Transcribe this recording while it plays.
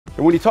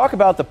And when you talk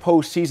about the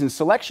postseason,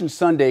 Selection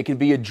Sunday can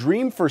be a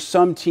dream for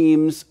some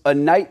teams, a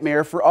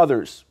nightmare for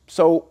others.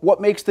 So what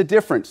makes the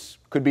difference?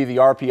 Could be the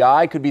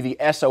RPI, could be the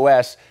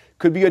SOS,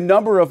 could be a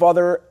number of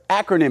other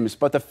acronyms.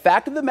 But the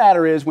fact of the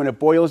matter is, when it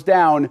boils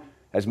down,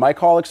 as Mike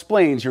Hall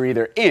explains, you're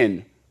either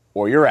in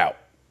or you're out.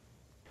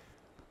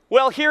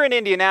 Well, here in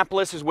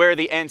Indianapolis is where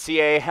the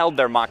NCAA held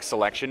their mock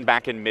selection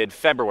back in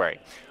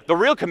mid-February. The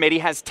real committee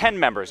has 10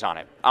 members on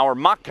it. Our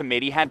mock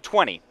committee had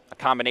 20, a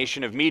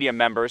combination of media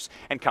members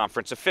and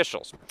conference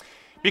officials.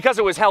 Because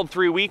it was held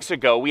 3 weeks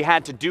ago, we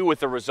had to do with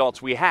the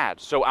results we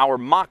had, so our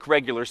mock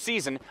regular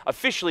season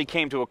officially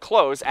came to a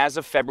close as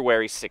of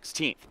February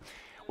 16th.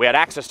 We had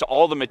access to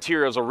all the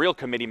materials a real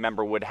committee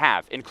member would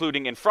have,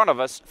 including in front of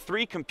us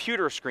 3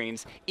 computer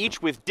screens,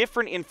 each with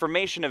different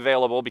information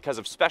available because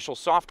of special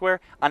software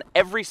on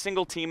every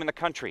single team in the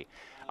country.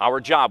 Our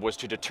job was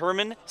to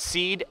determine,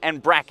 seed,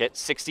 and bracket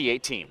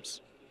 68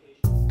 teams.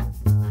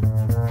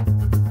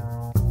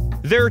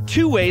 There are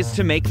 2 ways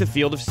to make the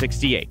field of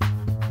 68.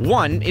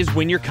 One is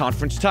win your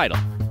conference title,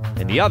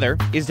 and the other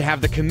is to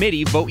have the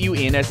committee vote you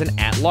in as an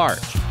at-large.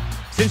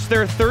 Since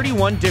there are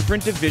 31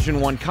 different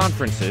Division I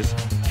conferences,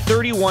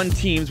 31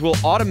 teams will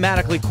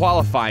automatically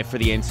qualify for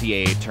the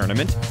NCAA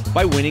tournament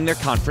by winning their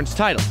conference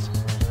titles.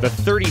 The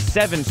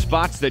 37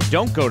 spots that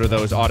don't go to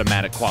those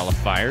automatic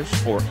qualifiers,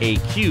 or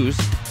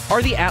AQs,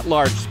 are the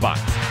at-large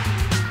spots.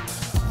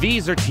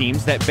 These are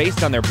teams that,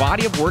 based on their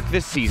body of work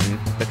this season,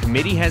 the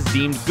committee has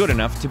deemed good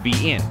enough to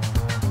be in.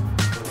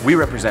 We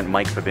represent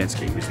Mike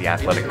Babinski, who's the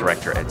athletic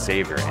director at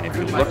Xavier, and if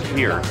you look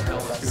here,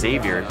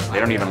 Xavier, they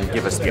don't even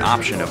give us the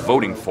option of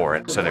voting for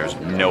it, so there's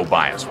no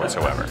bias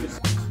whatsoever.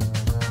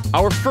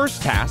 Our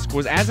first task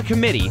was, as a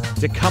committee,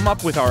 to come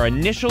up with our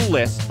initial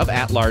list of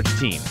at-large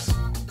teams.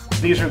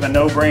 These are the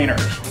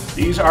no-brainers.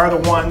 These are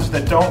the ones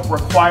that don't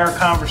require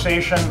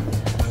conversation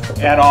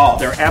at all.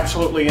 They're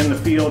absolutely in the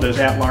field as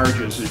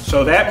at-larges.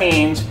 So that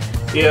means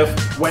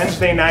if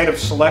Wednesday night of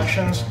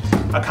selections,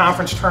 a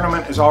conference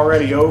tournament is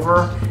already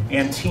over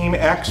and Team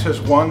X has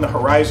won the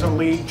Horizon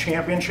League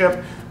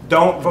championship,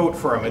 don't vote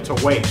for them. It's a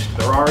waste.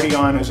 They're already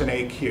on as an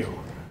AQ.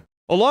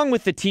 Along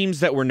with the teams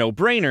that were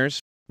no-brainers,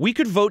 we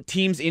could vote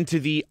teams into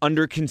the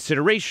under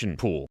consideration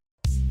pool.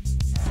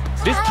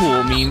 This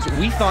pool means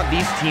we thought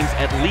these teams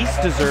at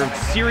least deserved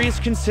serious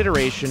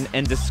consideration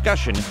and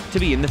discussion to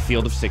be in the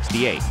field of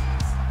 68.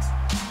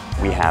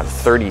 We have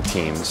 30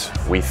 teams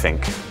we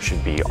think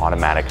should be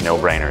automatic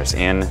no-brainers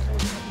in,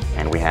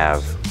 and we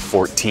have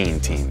 14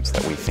 teams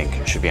that we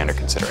think should be under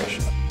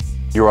consideration.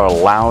 You are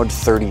allowed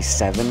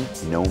 37,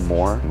 no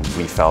more.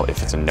 We felt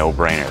if it's a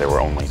no-brainer, there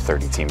were only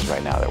 30 teams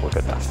right now that were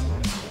good enough.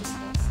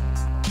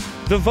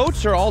 The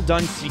votes are all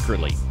done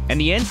secretly, and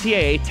the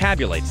NCAA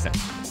tabulates them.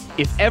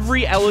 If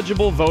every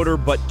eligible voter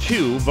but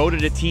 2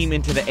 voted a team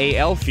into the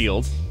AL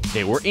field,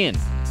 they were in.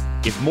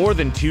 If more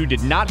than 2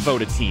 did not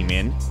vote a team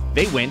in,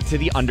 they went to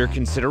the under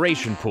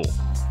consideration pool.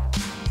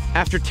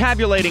 After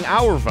tabulating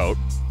our vote,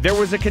 there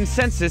was a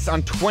consensus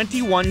on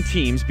 21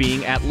 teams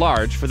being at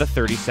large for the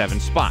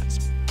 37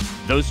 spots.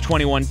 Those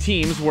 21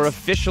 teams were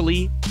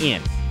officially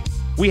in.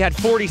 We had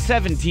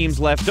 47 teams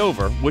left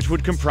over, which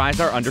would comprise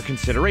our under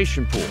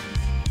consideration pool.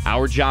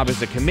 Our job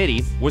as a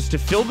committee was to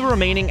fill the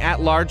remaining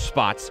at-large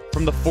spots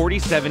from the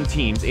 47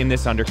 teams in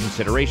this under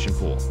consideration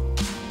pool.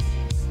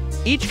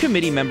 Each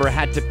committee member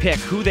had to pick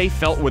who they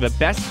felt were the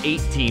best 8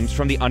 teams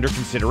from the under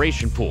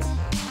consideration pool.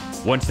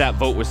 Once that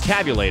vote was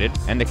tabulated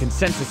and the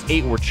consensus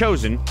 8 were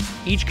chosen,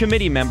 each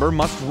committee member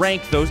must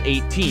rank those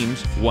 8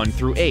 teams 1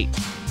 through 8.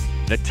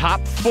 The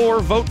top 4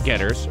 vote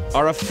getters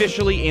are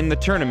officially in the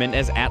tournament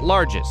as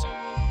at-larges,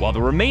 while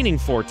the remaining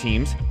 4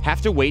 teams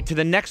have to wait to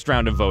the next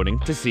round of voting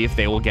to see if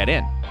they will get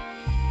in.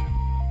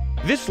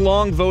 This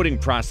long voting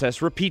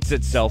process repeats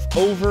itself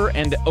over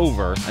and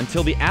over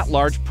until the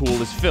at-large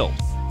pool is filled.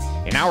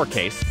 In our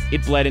case,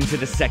 it bled into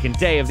the second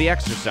day of the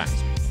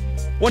exercise.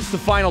 Once the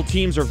final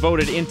teams are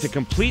voted in to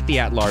complete the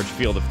at-large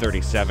field of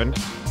 37,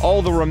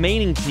 all the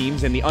remaining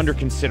teams in the under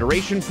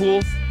consideration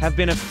pool have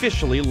been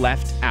officially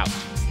left out.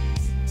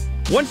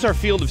 Once our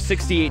field of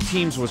 68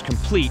 teams was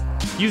complete,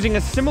 using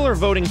a similar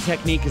voting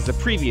technique as the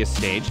previous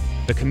stage,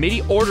 the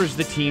committee orders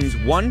the teams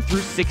 1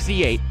 through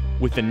 68,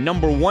 with the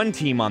number 1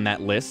 team on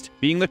that list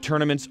being the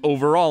tournament's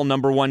overall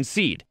number 1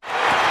 seed.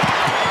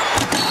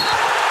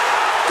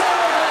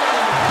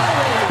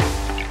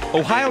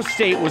 Ohio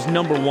State was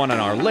number 1 on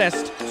our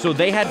list, so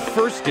they had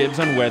first dibs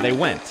on where they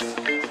went.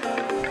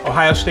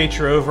 Ohio State's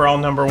your overall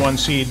number 1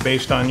 seed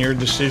based on your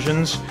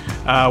decisions.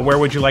 Where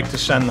would you like to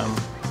send them?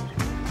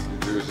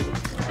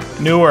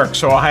 Newark,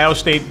 so Ohio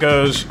State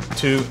goes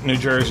to New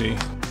Jersey.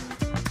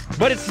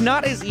 But it's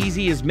not as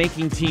easy as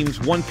making teams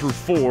 1 through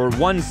 4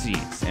 1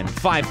 seeds and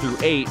 5 through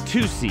 8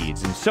 2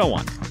 seeds and so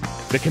on.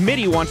 The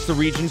committee wants the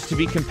regions to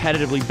be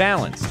competitively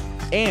balanced,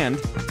 and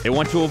they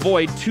want to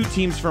avoid 2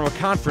 teams from a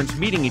conference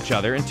meeting each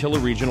other until a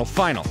regional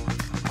final.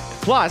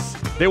 Plus,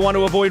 they want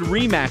to avoid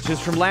rematches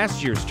from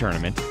last year's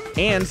tournament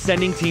and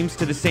sending teams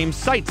to the same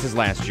sites as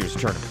last year's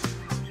tournament.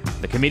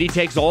 The committee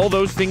takes all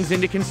those things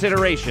into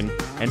consideration,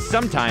 and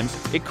sometimes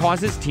it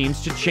causes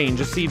teams to change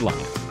a seed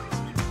line.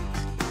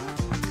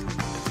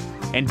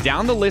 And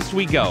down the list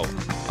we go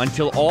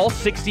until all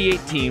 68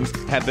 teams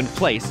have been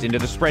placed into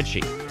the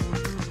spreadsheet.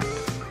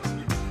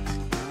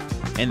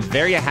 And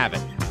there you have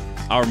it,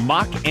 our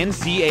mock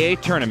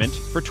NCAA tournament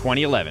for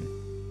 2011.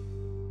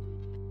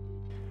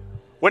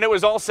 When it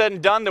was all said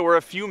and done, there were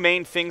a few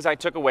main things I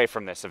took away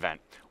from this event.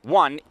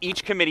 One,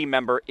 each committee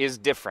member is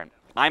different.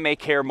 I may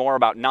care more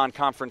about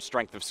non-conference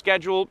strength of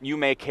schedule. You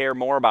may care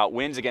more about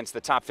wins against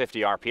the top 50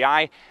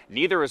 RPI.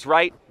 Neither is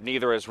right,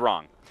 neither is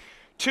wrong.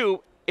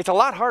 Two, it's a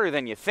lot harder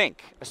than you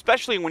think,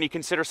 especially when you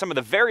consider some of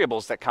the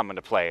variables that come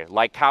into play,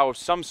 like how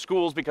some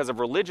schools, because of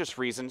religious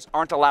reasons,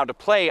 aren't allowed to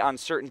play on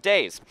certain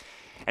days.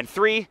 And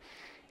three,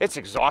 it's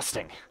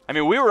exhausting. I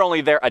mean, we were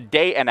only there a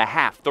day and a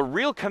half. The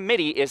real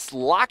committee is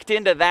locked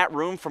into that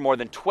room for more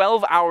than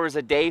 12 hours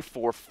a day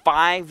for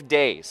 5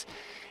 days.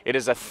 It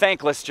is a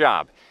thankless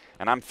job,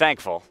 and I'm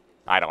thankful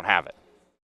I don't have it.